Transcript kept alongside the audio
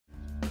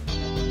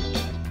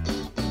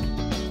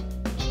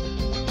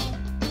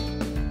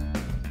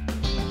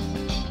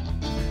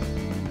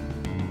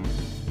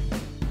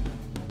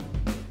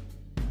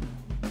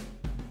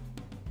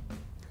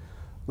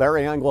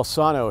Larry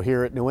Anglisano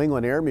here at New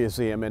England Air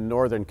Museum in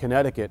Northern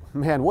Connecticut.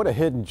 Man, what a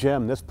hidden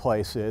gem this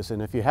place is.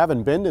 And if you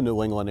haven't been to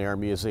New England Air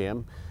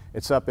Museum,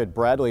 it's up at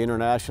Bradley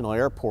International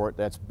Airport,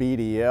 that's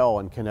BDL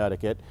in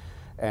Connecticut.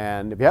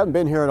 And if you haven't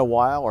been here in a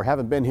while or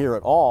haven't been here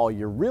at all,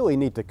 you really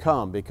need to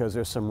come because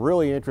there's some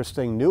really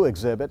interesting new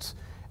exhibits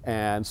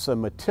and some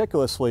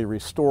meticulously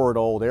restored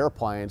old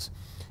airplanes.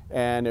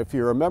 And if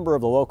you're a member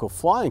of the local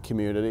flying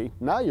community,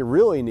 now you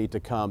really need to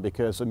come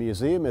because the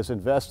museum has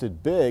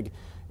invested big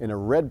in a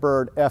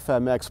Redbird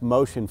FMX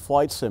motion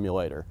flight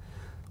simulator.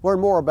 Learn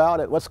more about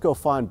it. Let's go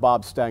find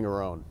Bob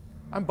Stangarone.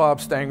 I'm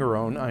Bob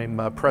Stangarone.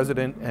 I'm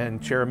President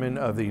and Chairman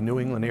of the New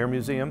England Air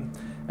Museum,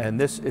 and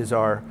this is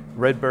our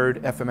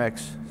Redbird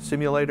FMX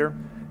simulator.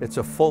 It's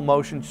a full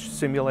motion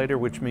simulator,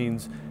 which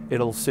means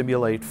it'll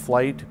simulate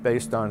flight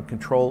based on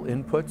control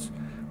inputs.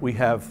 We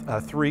have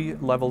 3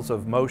 levels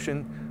of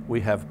motion.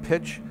 We have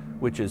pitch,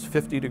 which is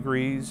 50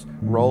 degrees,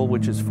 roll,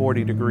 which is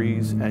 40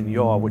 degrees, and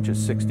yaw, which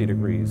is 60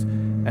 degrees.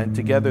 And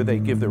together they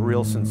give the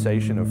real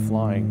sensation of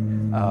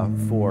flying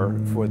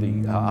for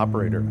the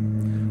operator.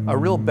 A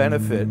real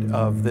benefit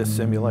of this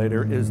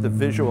simulator is the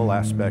visual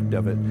aspect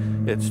of it.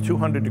 It's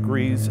 200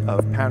 degrees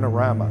of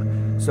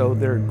panorama, so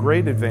there are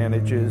great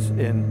advantages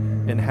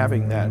in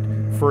having that.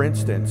 For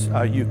instance,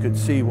 you could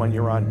see when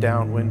you're on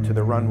downwind to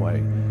the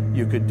runway.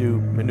 You could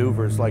do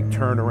maneuvers like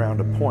turn around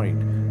a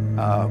point,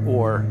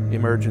 or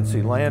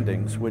emergency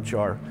landings, which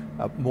are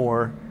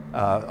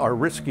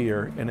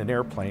riskier in an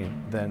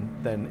airplane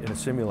than in a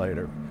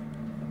simulator.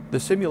 The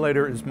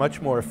simulator is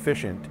much more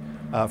efficient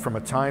from a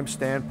time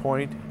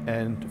standpoint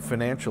and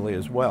financially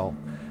as well.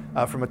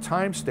 From a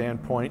time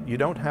standpoint, you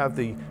don't have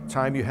the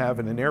time you have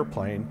in an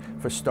airplane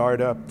for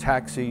startup,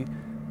 taxi,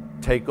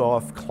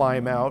 takeoff,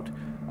 climb out,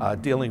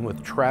 dealing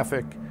with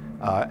traffic,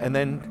 and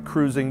then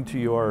cruising to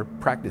your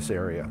practice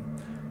area.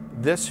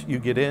 This, you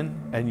get in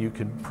and you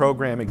can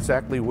program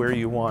exactly where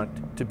you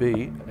want to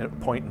be at a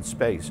point in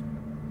space.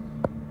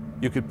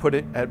 You could put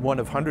it at one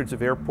of hundreds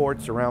of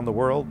airports around the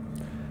world,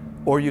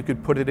 or you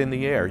could put it in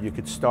the air. You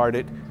could start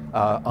it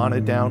on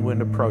a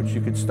downwind approach.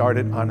 You could start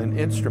it on an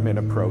instrument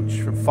approach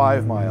from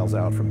 5 miles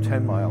out, from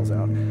 10 miles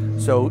out.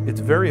 So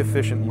it's very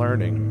efficient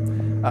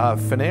learning.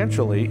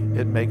 Financially,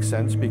 it makes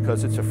sense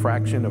because it's a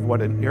fraction of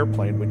what an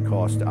airplane would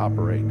cost to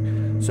operate.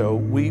 So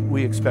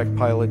we expect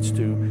pilots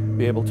to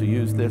be able to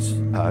use this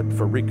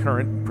for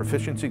recurrent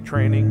proficiency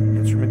training,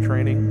 instrument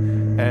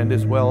training, and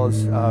as well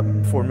as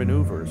for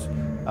maneuvers.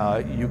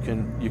 You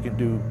can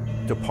do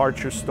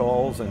departure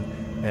stalls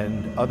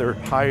and other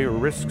higher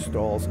risk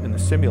stalls in the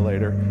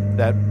simulator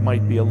that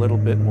might be a little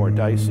bit more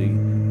dicey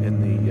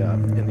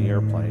in the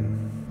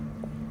airplane.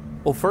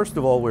 Well, first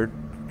of all, we're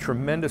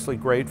tremendously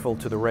grateful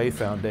to the Ray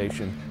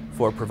Foundation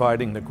for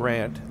providing the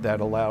grant that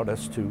allowed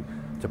us to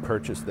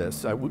purchase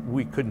this.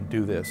 We couldn't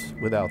do this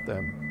without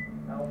them.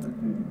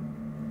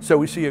 So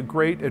we see a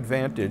great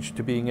advantage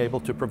to being able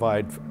to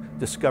provide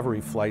discovery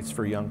flights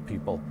for young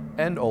people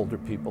and older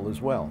people as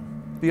well.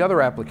 The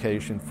other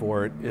application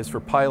for it is for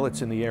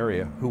pilots in the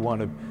area who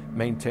want to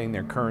maintain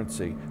their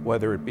currency,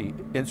 whether it be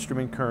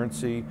instrument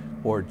currency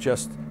or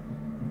just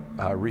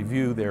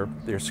review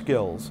their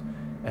skills.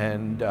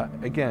 And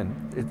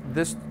again,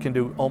 this can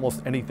do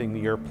almost anything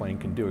the airplane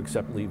can do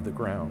except leave the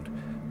ground.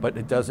 But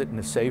it does it in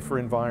a safer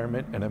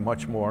environment and a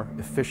much more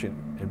efficient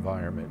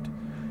environment.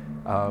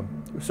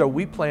 So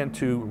we plan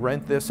to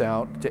rent this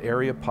out to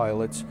area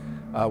pilots.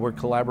 We're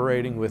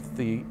collaborating with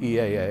the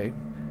EAA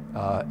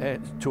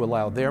to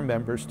allow their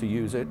members to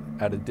use it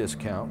at a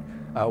discount.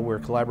 We're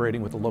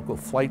collaborating with the local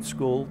flight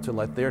school to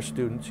let their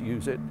students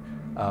use it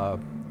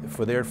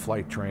for their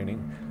flight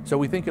training. So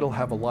we think it'll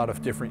have a lot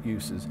of different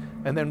uses.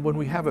 And then when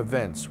we have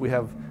events, we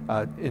have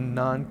in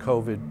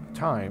non-COVID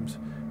times,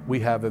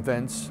 we have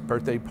events,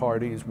 birthday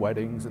parties,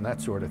 weddings, and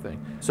that sort of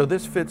thing. So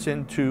this fits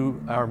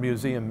into our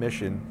museum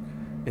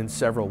mission in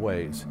several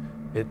ways.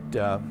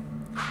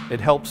 It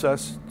helps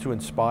us to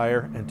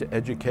inspire and to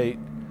educate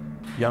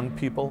young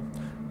people.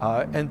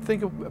 And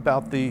think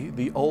about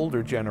the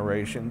older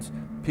generations,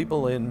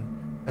 people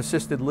in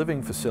assisted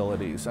living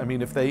facilities. I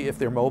mean, if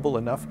they're mobile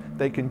enough,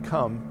 they can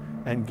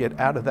come and get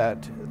out of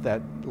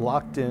that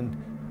locked-in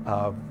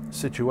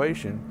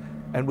situation,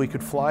 and we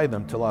could fly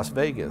them to Las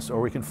Vegas,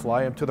 or we can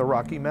fly them to the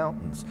Rocky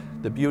Mountains.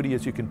 The beauty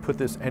is you can put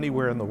this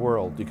anywhere in the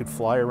world. You could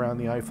fly around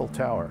the Eiffel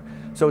Tower.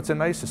 So it's a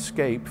nice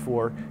escape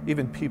for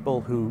even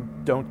people who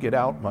don't get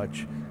out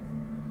much.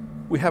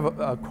 We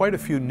have quite a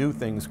few new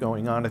things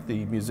going on at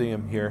the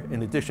museum here.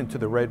 In addition to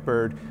the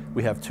Redbird,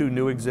 we have 2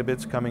 new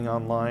exhibits coming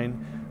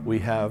online. We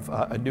have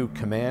a new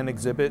command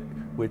exhibit,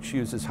 which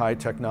uses high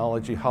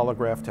technology,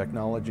 holograph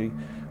technology.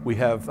 We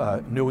have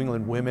New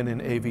England Women in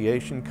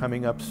Aviation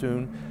coming up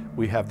soon.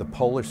 We have the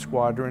Polish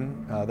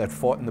squadron that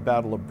fought in the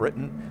Battle of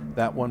Britain.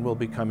 That one will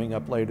be coming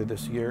up later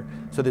this year.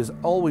 So there's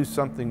always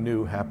something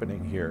new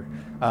happening here.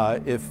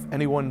 If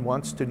anyone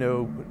wants to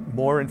know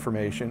more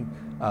information,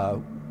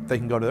 they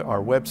can go to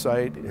our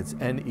website. It's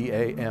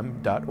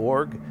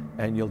neam.org,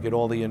 and you'll get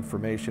all the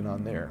information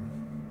on there.